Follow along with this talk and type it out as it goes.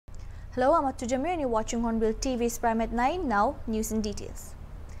Hello, I'm Attu Jamir and you're watching Hornbill TV's Prime at 9. Now, news in details.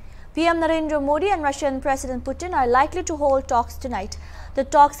 PM Narendra Modi and Russian President Putin are likely to hold talks tonight. The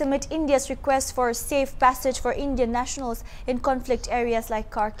talks amid India's request for safe passage for Indian nationals in conflict areas like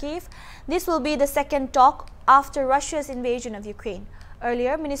Kharkiv. This will be the second talk after Russia's invasion of Ukraine.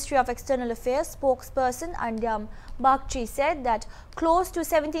 Earlier, Ministry of External Affairs spokesperson Andam Bagchi said that close to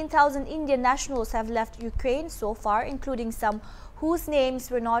 17,000 Indian nationals have left Ukraine so far, including some whose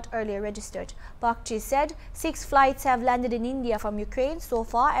names were not earlier registered. Bagchi said 6 flights have landed in India from Ukraine so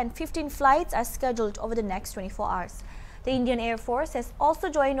far and 15 flights are scheduled over the next 24 hours. The Indian Air Force has also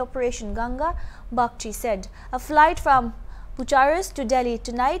joined Operation Ganga, Bagchi said. A flight from Bucharest to Delhi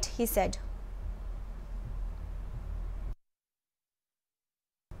tonight, he said.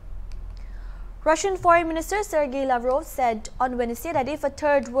 Russian Foreign Minister Sergei Lavrov said on Wednesday that if a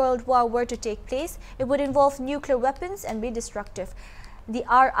third world war were to take place, it would involve nuclear weapons and be destructive. The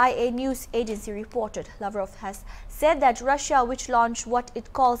RIA news agency reported. Lavrov has said that Russia, which launched what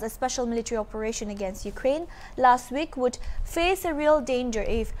it calls a special military operation against Ukraine last week, would face a real danger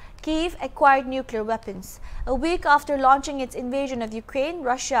if Kyiv acquired nuclear weapons. A week after launching its invasion of Ukraine,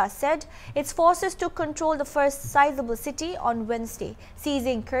 Russia said its forces took control of the first sizable city on Wednesday,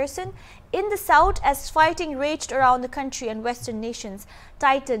 seizing Kherson in the south as fighting raged around the country and Western nations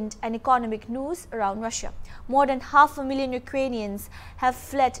tightened an economic noose around Russia. More than 500,000 Ukrainians have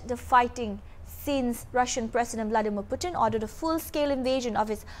fled the fighting since Russian President Vladimir Putin ordered a full-scale invasion of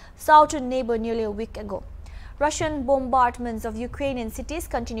his southern neighbor nearly a week ago. Russian bombardments of Ukrainian cities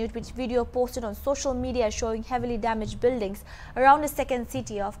continued, with video posted on social media showing heavily damaged buildings around the second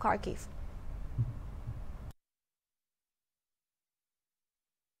city of Kharkiv.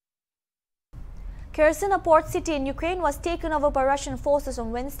 Kherson, a port city in Ukraine, was taken over by Russian forces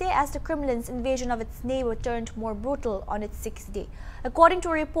on Wednesday as the Kremlin's invasion of its neighbor turned more brutal on its 6th day. According to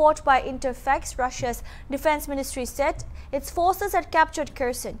a report by Interfax, Russia's defense ministry said its forces had captured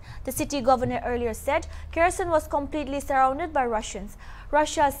Kherson. The city governor earlier said Kherson was completely surrounded by Russians.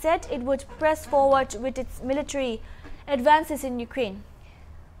 Russia said it would press forward with its military advances in Ukraine.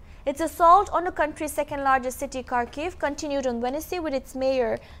 Its assault on the country's second-largest city, Kharkiv, continued on Wednesday, with its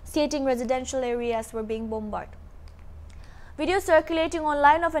mayor stating residential areas were being bombarded. Video circulating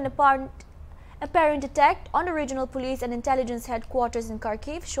online of an apparent attack on the regional police and intelligence headquarters in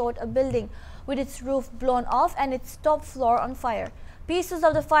Kharkiv showed a building with its roof blown off and its top floor on fire. Pieces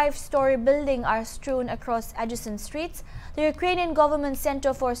of the 5-story building are strewn across adjacent streets. The Ukrainian Government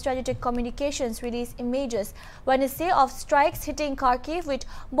Center for Strategic Communications released images Wednesday of strikes hitting Kharkiv, with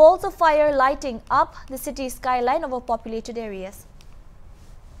balls of fire lighting up the city's skyline over populated areas.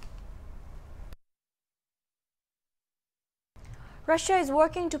 Russia is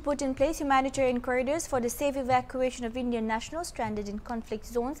working to put in place humanitarian corridors for the safe evacuation of Indian nationals stranded in conflict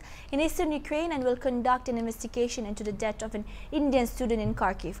zones in eastern Ukraine and will conduct an investigation into the death of an Indian student in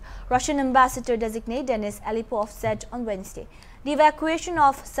Kharkiv, Russian ambassador-designate Denis Alipov said on Wednesday. The evacuation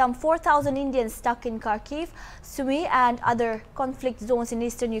of some 4,000 Indians stuck in Kharkiv, Sumy and other conflict zones in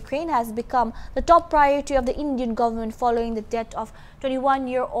eastern Ukraine has become the top priority of the Indian government following the death of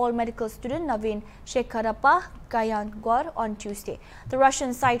 21-year-old medical student Navin Shekharappa Kayangor on Tuesday. The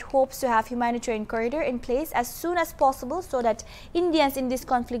Russian side hopes to have humanitarian corridor in place as soon as possible so that Indians in these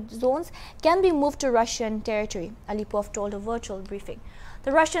conflict zones can be moved to Russian territory, Alipov told a virtual briefing.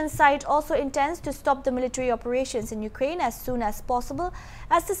 The Russian side also intends to stop the military operations in Ukraine as soon as possible,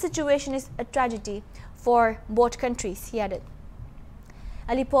 as the situation is a tragedy for both countries, he added.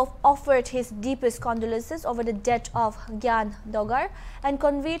 Alipov offered his deepest condolences over the death of Gyan Dogar and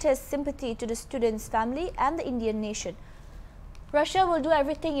conveyed his sympathy to the student's family and the Indian nation. Russia will do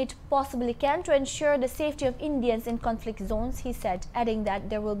everything it possibly can to ensure the safety of Indians in conflict zones, he said, adding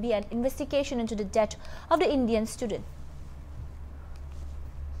that there will be an investigation into the death of the Indian student.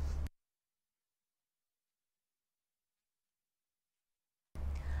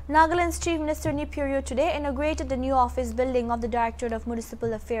 Nagaland's Chief Minister Nipuryo today inaugurated the new office building of the Directorate of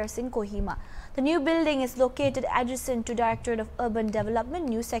Municipal Affairs in Kohima. The new building is located adjacent to Directorate of Urban Development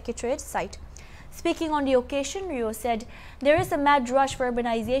new Secretariat site. Speaking on the occasion, Ryo said, "There is a mad rush for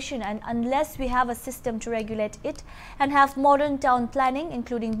urbanization, and unless we have a system to regulate it and have modern town planning,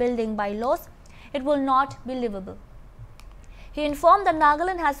 including building bylaws, it will not be livable." He informed that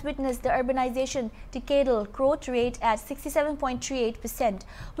Nagaland has witnessed the urbanization decadal growth rate at 67.38%,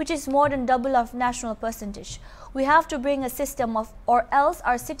 which is more than double of national percentage. "We have to bring a system of, or else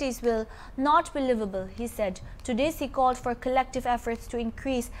our cities will not be livable," he said. To this, he called for collective efforts to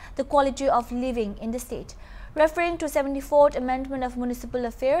increase the quality of living in the state. Referring to 74th Amendment of Municipal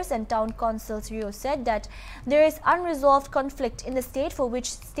Affairs and Town Councils, Rio said that there is unresolved conflict in the state for which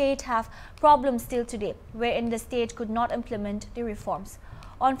state have problems still today, wherein the state could not implement the reforms.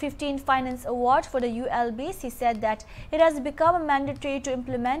 On 15th Finance Award for the ULBs, he said that it has become mandatory to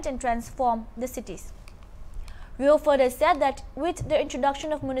implement and transform the cities. Rio further said that with the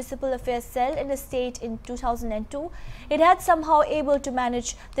introduction of Municipal Affairs Cell in the state in 2002, it had somehow able to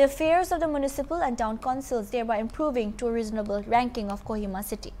manage the affairs of the municipal and town councils, thereby improving to a reasonable ranking of Kohima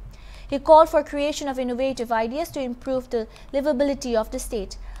city. He called for creation of innovative ideas to improve the livability of the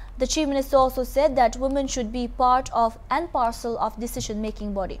state. The Chief Minister also said that women should be part of and parcel of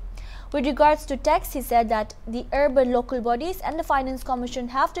decision-making body. With regards to tax, he said that the urban local bodies and the Finance Commission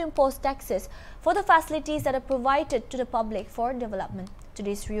have to impose taxes for the facilities that are provided to the public for development.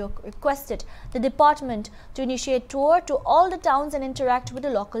 Today's Rio requested the department to initiate tour to all the towns and interact with the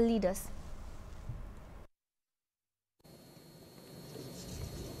local leaders.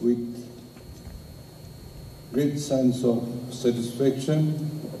 With great sense of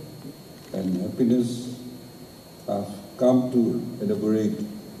satisfaction and happiness, I've come to inaugurate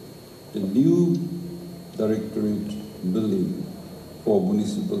the new Directorate building for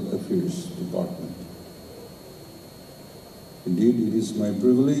Municipal Affairs Department. Indeed, it is my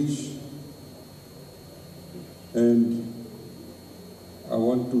privilege, and I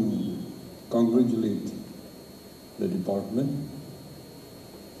want to congratulate the department,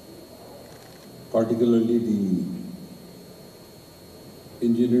 particularly the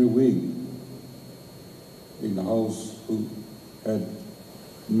engineering wing in-house who had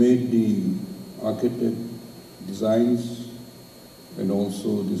made the architect designs and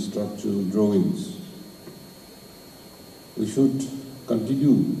also the structural drawings. We should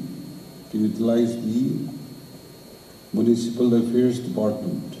continue to utilize the Municipal Affairs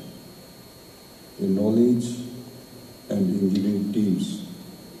Department, the knowledge and engineering teams,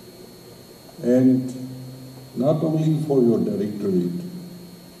 and not only for your directorate,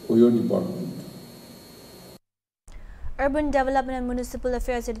 for your department. Urban Development and Municipal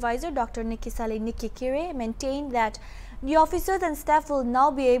Affairs Advisor Dr. Nikisali Nikikire maintained that the officers and staff will now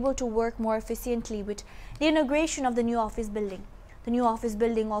be able to work more efficiently with the inauguration of the new office building. The new office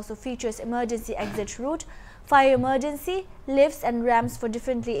building also features emergency exit route, fire emergency, lifts and ramps for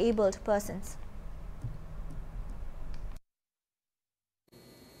differently abled persons.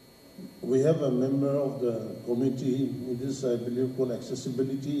 We have a member of the committee in this, I believe, called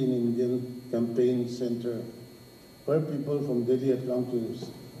Accessibility in Indian Campaign Center, where people from Delhi had come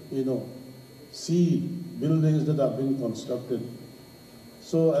to, see buildings that are being constructed.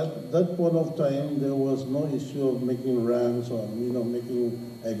 So at that point of time, there was no issue of making ramps or,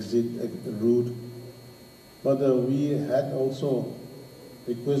 making exit route. But we had also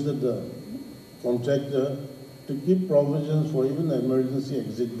requested the contractor to keep provisions for even the emergency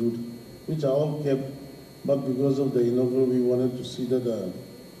exit route, which are all kept. But because of the inaugural, we wanted to see that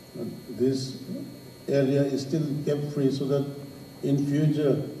this area is still kept free, so that in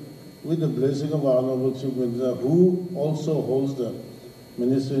future, with the blessing of our Honorable Chief Minister, who also holds the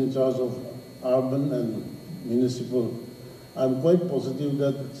Minister in charge of urban and municipal, I'm quite positive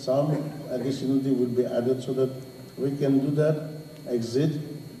that some additionality will be added so that we can do that exit,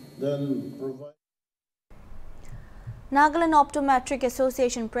 then provide. Nagaland Optometric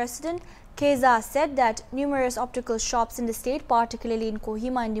Association President Keza said that numerous optical shops in the state, particularly in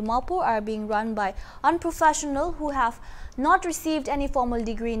Kohima and Dimapur, are being run by unprofessionals who have not received any formal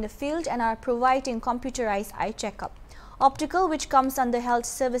degree in the field and are providing computerized eye checkup. Optical, which comes under health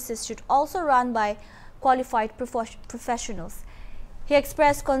services, should also run by qualified professionals. He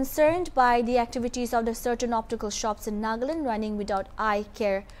expressed concern by the activities of the certain optical shops in Nagaland running without eye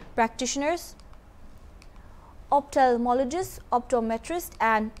care practitioners, ophthalmologists, optometrists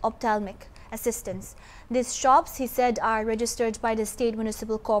and ophthalmic assistants. These shops, he said, are registered by the state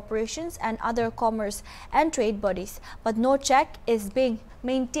municipal corporations and other commerce and trade bodies, but no check is being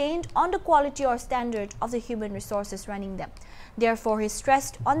maintained on the quality or standard of the human resources running them. Therefore, he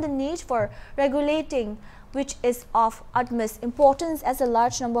stressed on the need for regulating, which is of utmost importance as a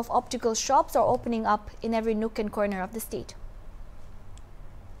large number of optical shops are opening up in every nook and corner of the state.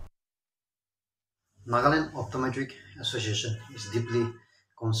 Nagaland Optometric Association is deeply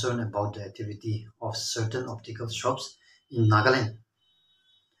concerned about the activity of certain optical shops in Nagaland.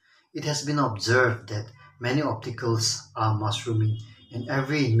 It has been observed that many opticals are mushrooming in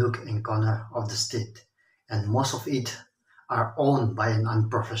every nook and corner of the state, and most of it are owned by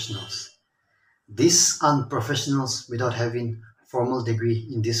unprofessionals. These unprofessionals, without having formal degree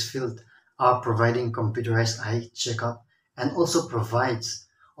in this field, are providing computerized eye checkup and also provides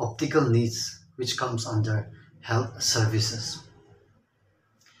optical needs, which comes under health services.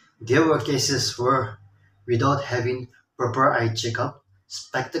 There were cases where, without having proper eye checkup,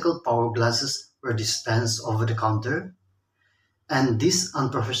 spectacle power glasses were dispensed over the counter, and these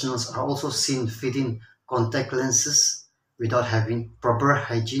unprofessionals are also seen fitting contact lenses without having proper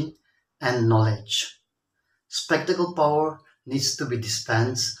hygiene and knowledge. Spectacle power needs to be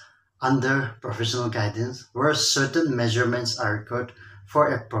dispensed under professional guidance where certain measurements are required for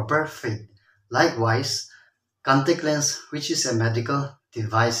a proper fit. Likewise, contact lens, which is a medical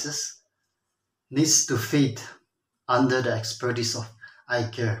device, needs to fit under the expertise of eye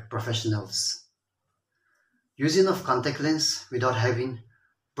care professionals. Using of contact lens without having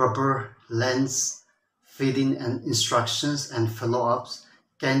proper lens fitting and instructions and follow-ups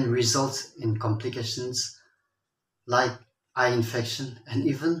can result in complications like eye infection and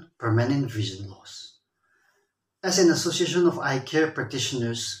even permanent vision loss. As an association of eye care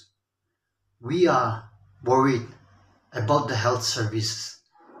practitioners, we are worried about the health services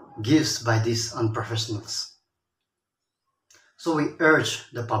given by these unprofessionals. So we urge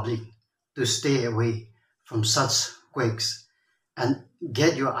the public to stay away from such quakes and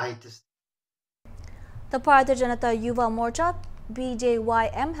get your eye tested. The Bharatiya Janata Yuva Morcha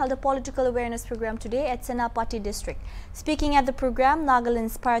BJYM held a political awareness program today at Senapati district. Speaking at the program,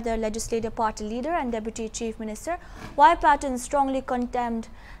 Nagaland's Bharatiya Legislative Party leader and Deputy Chief Minister Y. Patten strongly condemned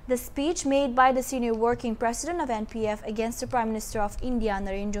the speech made by the senior working president of NPF against the Prime Minister of India,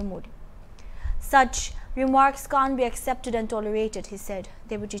 Narendra Modi. Such remarks can't be accepted and tolerated, he said.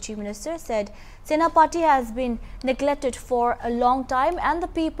 Deputy Chief Minister said Senapati has been neglected for a long time and the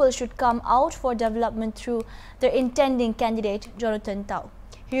people should come out for development through their intending candidate Jonathan Tao.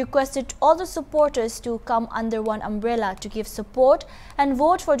 He requested all the supporters to come under one umbrella to give support and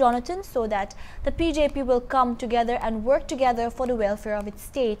vote for Jonathan so that the BJP will come together and work together for the welfare of its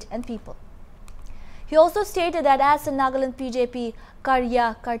state and people. He also stated that as the Nagaland BJP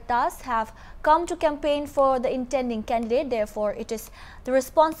Karyakartas have come to campaign for the intending candidate, therefore it is the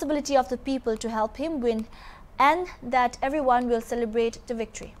responsibility of the people to help him win and that everyone will celebrate the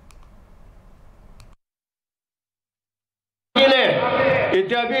victory.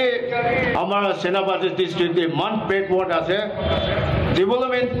 Our Senapati district man backward as a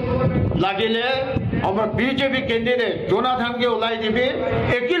development lagile our BJP candidate Jonathan ke ulai dibi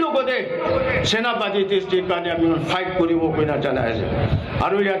eki logode Senapati district ka ami fight koribo koina jana ase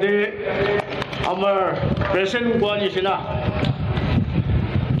aru yate our present coalition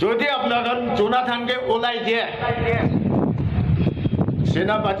jodi apnagan Jonathan ke ulai die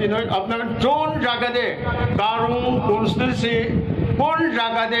Senapati noi apnagan jon jaga de karung constituency কোন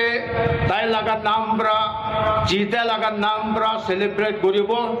জায়গাতে তাই লাগা নামরা জিতে লাগা নামরা celebrate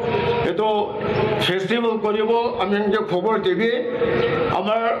করিব এতো festival করিব আমি যে খবর দিবি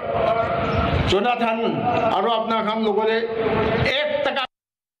আমার জোনাথন আর আপনার কাম লগরে 1 টাকা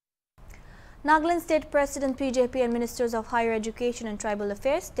Nagaland State President BJP and Ministers of Higher Education and Tribal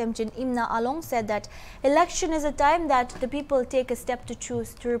Affairs, Temjin Imna Along, said that election is a time that the people take a step to choose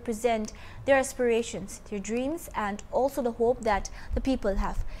to represent their aspirations, their dreams and also the hope that the people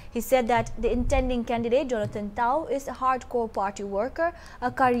have. He said that the intending candidate Jonathan Tao is a hardcore party worker,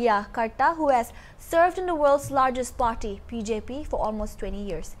 a Karyakarta who has served in the world's largest party, BJP, for almost 20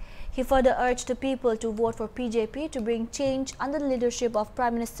 years. He further urged the people to vote for BJP to bring change under the leadership of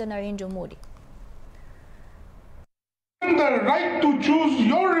Prime Minister Narendra Modi. The right to choose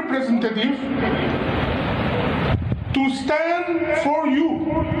your representative to stand for you,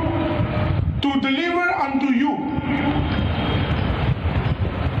 to deliver unto you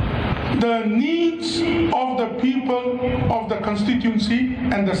the needs of the people of the constituency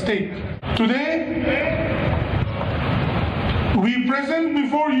and the state. Today, we present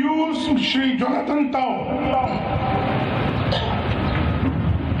before you Shri Jonathan Tao,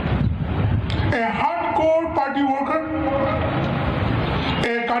 a hardcore party worker,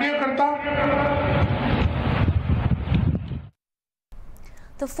 a Karyakarta.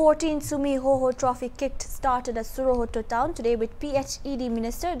 The 14th Sumi Hoho Trophy kicked started at Surohoto town today with PHED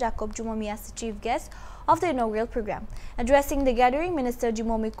Minister Jacob Jumomi as the chief guest of the inaugural program. Addressing the gathering, Minister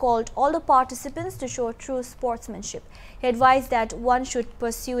Jumomi called all the participants to show true sportsmanship. He advised that one should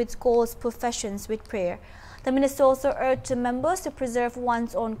pursue its goals, professions with prayer. The minister also urged the members to preserve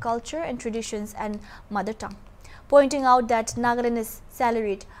one's own culture and traditions and mother tongue, pointing out that Nagaland is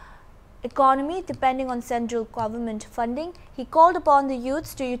salaried economy depending on central government funding. He called upon the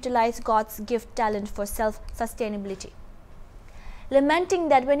youths to utilize God's gift talent for self-sustainability. Lamenting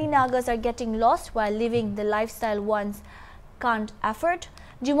that many Nagas are getting lost while living the lifestyle ones can't afford,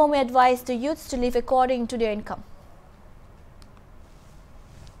 Jumomi advised the youths to live according to their income.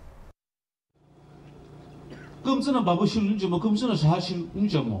 mukumsuna babu shilun jamo mukumsuna shah shilun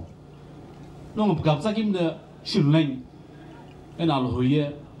jamo nong kapsa kim de shilun ena lo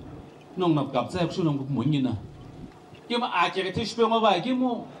hoye nong na kapsa shilun nong munyina kim a ke te shpe ma ba kim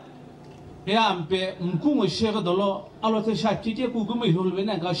ya ampe mkungo shega dolo alo te sha ti ku ku me hol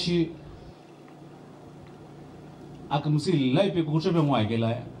bena ga shi akamsi lai pe ku chebe ngwa ke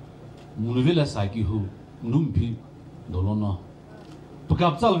la munuvela sa ki hu numpi dolo no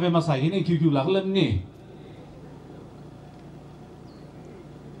kapsal ve ma sa ne ki laglam ne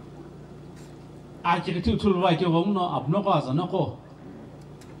आखिर तो तुल Y के वंग ना अपनों को आज़ाना को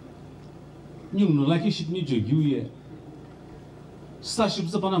न्यून know like शिपनी जो यूये स्टाशिप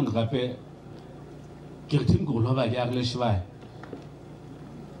से पनांग कापे किरतिम को लवा के अगले शिवाय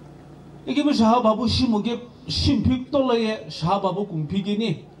इके में शाह बाबू शिमुगे शिम्पिक तो लये शाह बाबू कुम्पीगे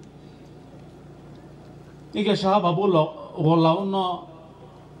ने इके शाह बाबू लाउन ना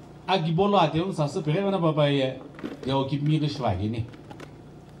आगे बोलो आते हैं सासे पहले वाला बाबा ये या वो कितनी के शिवाय ने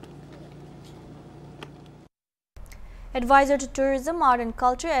Advisor to Tourism, Art and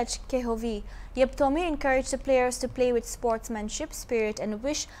Culture at KHOV, Yeptomi encouraged the players to play with sportsmanship, spirit and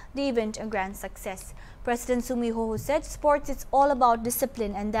wish the event a grand success. President Sumi Hoho said sports is all about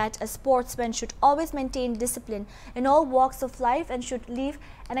discipline and that a sportsman should always maintain discipline in all walks of life and should live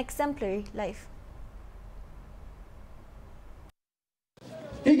an exemplary life.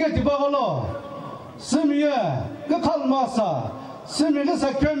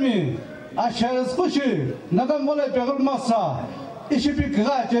 Asharas kushi nagamole pegal masa ishipi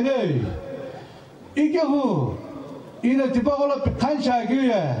kga jene ikehu ina tipagola pikansha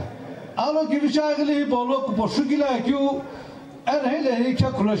giye alo gibisha gili bolo kuboshugila kyu erhele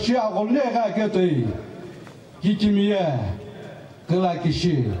ikya kulashi agolne ga ketoi gitimiye kla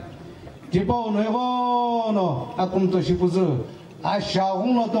kishi tipago no akumto shipuzu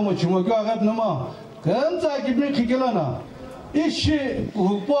ashaguno tomo chimo gwa gab nama kanza gibni khigilana ishi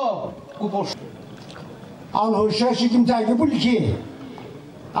upo Alho shashi kimta ke bulki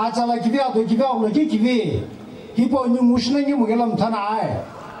azala kibiya do kibiya ulo ke kibi hipo ni mushna ni mugelam thana ai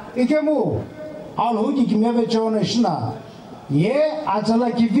ikemu alho ki kimebe chona shna ye azala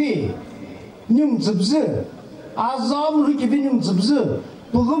kibi nim zibzi azam ru kibi nim zibzi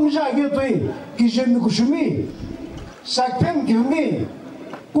bugum ja ge toy kijemi kushumi sakpem kimi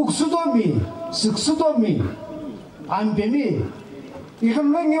kuksudomi siksudomi ambemi The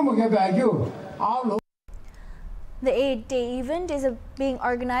 8-day event is being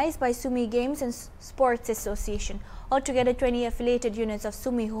organized by Sumi Games and Sports Association. Altogether, 20 affiliated units of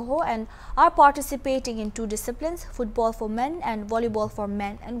Sumi Hoho and are participating in 2 disciplines, football for men and volleyball for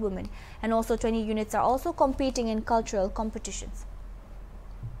men and women. And also 20 units are also competing in cultural competitions.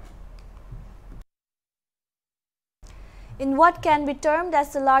 In what can be termed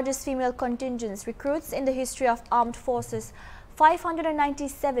as the largest female contingent recruits in the history of armed forces,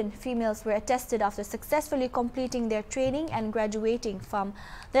 597 females were attested after successfully completing their training and graduating from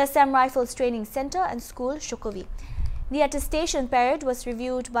the Assam Rifles Training Center and School, Shukovi. The attestation parade was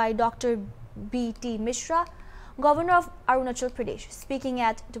reviewed by Dr. B.T. Mishra, Governor of Arunachal Pradesh. Speaking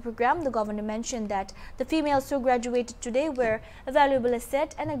at the program, the governor mentioned that the females who graduated today were a valuable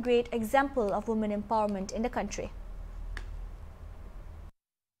asset and a great example of women empowerment in the country.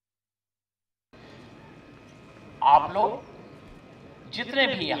 आप लोग जितने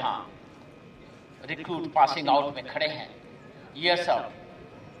भी यहाँ recruit passing out में खड़े हैं, ये सब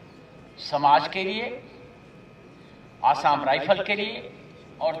समाज के लिए, आसाम राइफल के लिए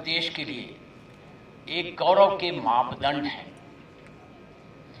और देश के लिए एक गौरव के मापदंड हैं।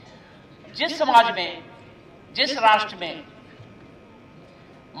 जिस समाज में, जिस राष्ट्र में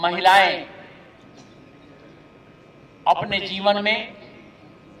महिलाएं अपने जीवन में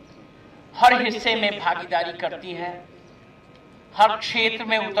हर हिस्से में भागीदारी करती हैं, हर क्षेत्र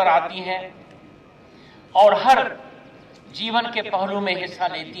में उतर आती हैं और हर जीवन के पहलू में हिस्सा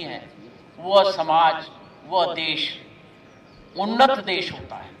लेती हैं, वह समाज, वह देश उन्नत देश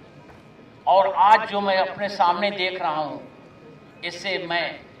होता है। और आज जो मैं अपने सामने देख रहा हूं, इससे मैं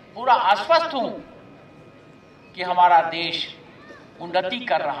पूरा आश्वस्त हूं कि हमारा देश उन्नति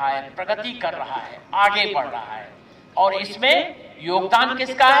कर रहा है, प्रगति कर रहा है, आगे बढ़ रहा है। और इसमें योगदान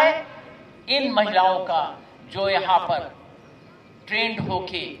किसका है? इन महिलाओं का जो यहाँ पर ट्रेंड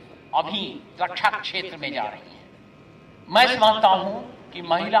होके अभी रक्षा क्षेत्र में जा रही हैं। मैं समझता हूं कि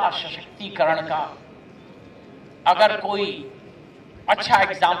महिला सशक्तिकरण का अगर कोई अच्छा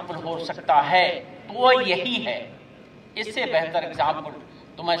एग्जाम्पल हो सकता है तो वो यही है। इससे बेहतर एग्जाम्पल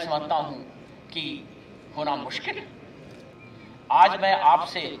तो मैं समझता हूं कि होना मुश्किल है। आज मैं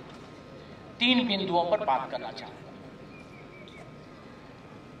आपसे 3 बिंदुओं पर बात करना चाहूंगा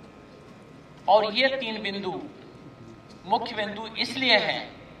और ये 3 बिंदु मुख्य बिंदु इसलिए हैं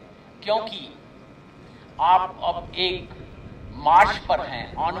क्योंकि आप अब एक मार्च पर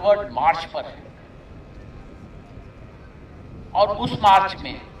हैं, ऑनवर्ड मार्च पर हैं, और उस मार्च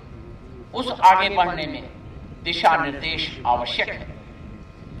में, उस आगे बढ़ने में दिशा निर्देश आवश्यक है।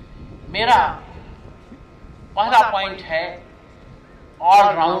 मेरा पहला पॉइंट है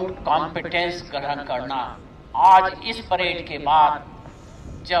ऑलराउंड कॉम्पिटेंस ग्रहण करना। आज इस परेड के बाद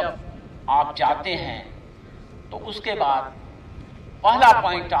जब आप जाते हैं तो उसके बाद पहला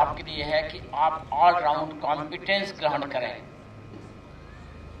पॉइंट आपके लिए है कि आप ऑलराउंड कॉम्पिटेंस ग्रहण करें।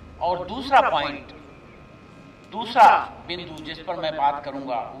 और दूसरा पॉइंट, दूसरा बिंदु जिस पर मैं बात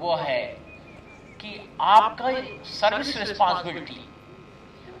करूंगा वो है कि आपका सर्विस रिस्पांसिबिलिटी,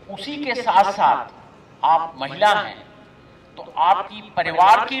 उसी के साथ साथ आप महिला हैं तो आपकी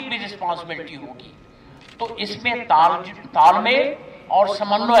परिवार की भी रिस्पांसिबिलिटी होगी। तो इसमें तालमेल और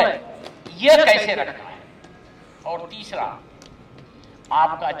समन्वय यह कैसे रखना है। और तीसरा,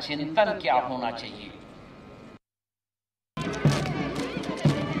 आपका चिंतन क्या होना चाहिए।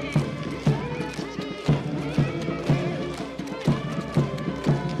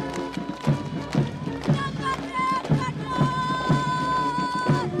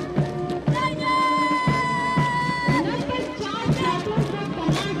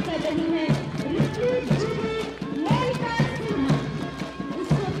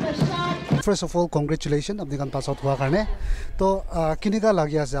 First of all, congratulations अपनी कान पास आउट हुआ करने। तो किन्हीं का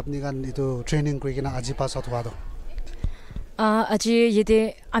लगी ऐसे अपनी कान ये तो ट्रेनिंग कोई कि ना आज ही पास आउट हुआ तो आज ये दे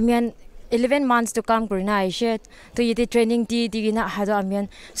अमियन 11 months तो काम करना है इसे तो ये दे ट्रेनिंग दी ना हादो अमियन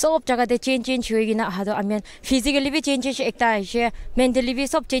सब जगह दे चेंज हुई ना हादो अमियन फिजिकली भी चेंजेस एकता है इसे मेंटली भी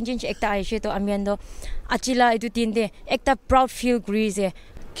सब चेंजेस एकता है इसे तो अमियन तो अचिला इतु तीन दे एकता प्राउड फील ग्रीज है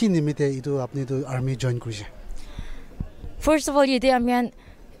कि निमित्ते इतु अपनी तो आर्मी ज्वाइन करी। फर्स्ट ऑफ ऑल ये दे अमियन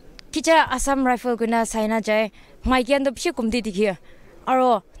किचा असम राइफल को ना साइना जाए माइकियन तो पिछे कुमती दिखिए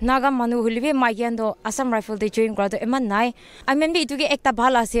और नागा मनु हुली भी माइकियन तो असम राइफल दे ज्वाइन करा तो एमन नाइ अमियन भी इतु के एकता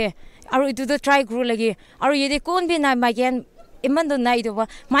भाला से और इतु तो ट्राई करू लगी और ये दे कौन भी ना माइकियन एमन तो नाइ तो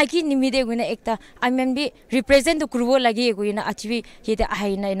माइकी निमिदे गुना एकता अमियन भी रिप्रेजेंट तो करूँ लगी गुना अच्छी ये दे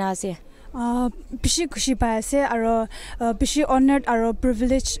आई ना से पिछे खुशी पाए से और पिछे ऑनर्ड और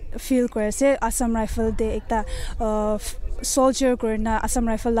प्रिविलेज फील करे से असम राइफल दे एकता सोल्जर करना असम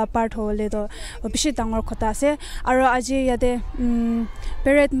राइफल ला पार्ट होले तो पिछे डांगर खोता से और आज यादे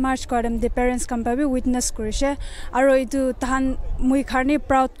पेरेड मार्च करम दे पेरेंट्स कंपा भी विटनेस करिसे और इतु तहान मुई खारने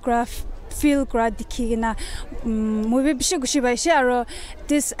प्राउड क्राफ्ट फील करा दिखी ना मुई भी खुशी पाइसे और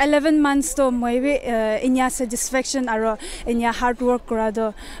दिस 11 months तो मुई भी इन्या सेटिस्फैक्शन और इन्या हार्ड वर्क करा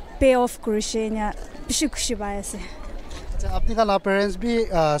तो पे ऑफ करिसे इन्या खुशी पाइसे। अपनी का पेरेंट्स भी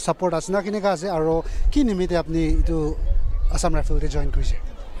सपोर्ट आसे ना किने का आसे और कि निमित्ते अपनी तो असम राइफल रे जॉइन करिसे।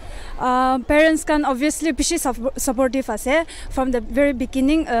 Parents can obviously be supportive ase from the very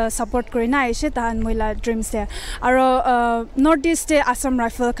beginning support करना आइसे तान मोइला dreams है और northeast Assam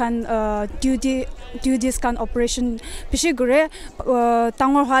rifle can duties can operation पिछे गुरे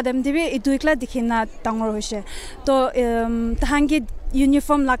तांगर हुआ दम दिबे इतु इकला दिखना तांगर होइसे तो ताहां की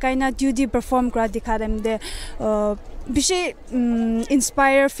uniform लगाइना duty perform करा दिखा दम दे बिशे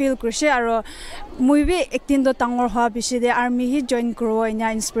इंस्पायर फील करसे और मुई भी एक दिन तो तांगर हुआ बिशे दे आर्मी ही जॉइन करो इन्या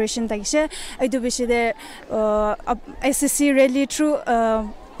इंस्पिरेशन तकिसे ऐदु बिशे दे SSC rally through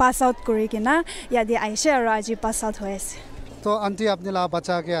pass out करे के ना यादे आइसे और आज पास आउट होए से। तो आंटी अपने ला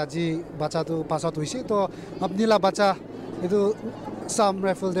बच्चा के आज बच्चा तो पास आउट हुइसे तो अपने ला बच्चा इदु असम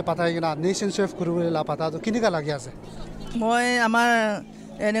राइफल दे पता है कि ना नेशन सर्व करबे ला पता तो किनिका लागि आसे মই আমাৰ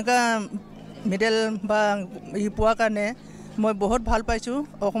এনেকা মেডেল বা ই পোৱা কাৰণে মই বহুত ভাল পাইছোঁ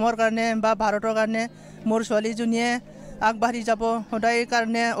অসমৰ কাৰণে বা ভাৰতৰ কাৰণে মোৰ ছোৱালীজনীয়ে আগবাঢ়ি যাব সদায়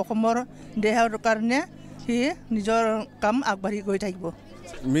কাৰণে অসমৰ দেহৰ কাৰণে সি নিজৰ কাম আগবাঢ়ি গৈ থাকিব।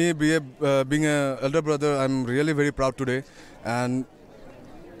 Me being an elder brother, I'm really very proud today, and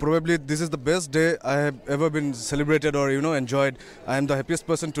probably this is the best day I have ever been celebrated or enjoyed. I am the happiest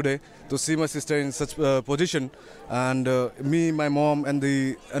person today to see my sister in such position, and me, my mom, and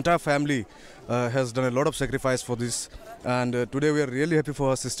the entire family has done a lot of sacrifice for this. And today we are really happy for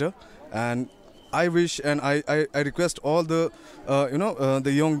our sister. And I wish and I request all the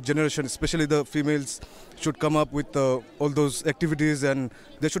the young generation, especially the females, should come up with all those activities, and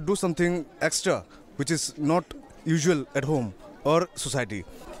they should do something extra which is not usual at home or society.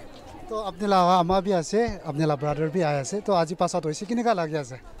 तो अपने लावा अम्मा भी आसे अपने ला brother भी आया से तो आज ही पास आउट होइसे किने का लग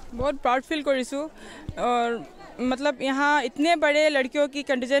आसे बहुत प्राउड फील करिसु और मतलब यहाँ इतने बड़े लड़कियों की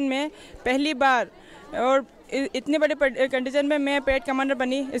कंडीशन में पहली बार और इतने बड़े कंडीशन में मैं पैरेड कमांडर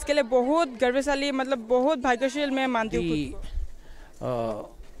बनी, इसके लिए बहुत गर्वशाली मतलब बहुत भाग्यशाली मैं मानती हूँ।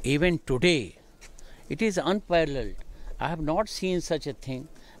 Even today it is unparalleled I have not seen such a thing.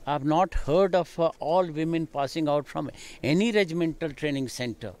 I have not heard of all women passing out from any regimental training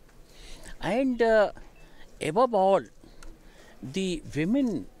center. And above all, the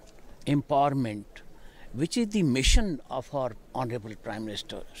women empowerment, which is the mission of our Honorable Prime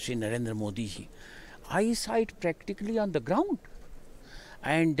Minister, Shri Narendra Modi ji, I sight practically on the ground.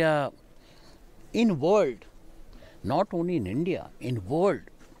 And in world, not only in India, in world,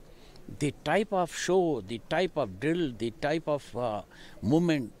 the type of show, the type of drill, the type of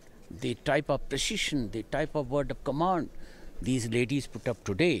movement, the type of precision, the type of word of command these ladies put up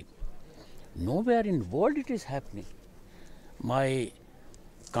today, nowhere in the world it is happening. My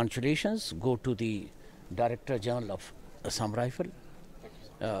congratulations go to the Director General of Assam Rifle,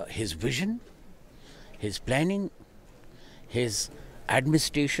 his vision, his planning, his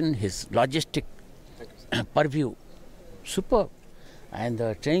administration, his logistic purview, superb. And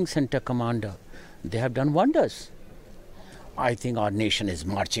the training center commander, they have done wonders. I think our nation is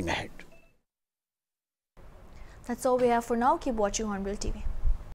marching ahead. That's all we have for now. Keep watching Hornbill TV.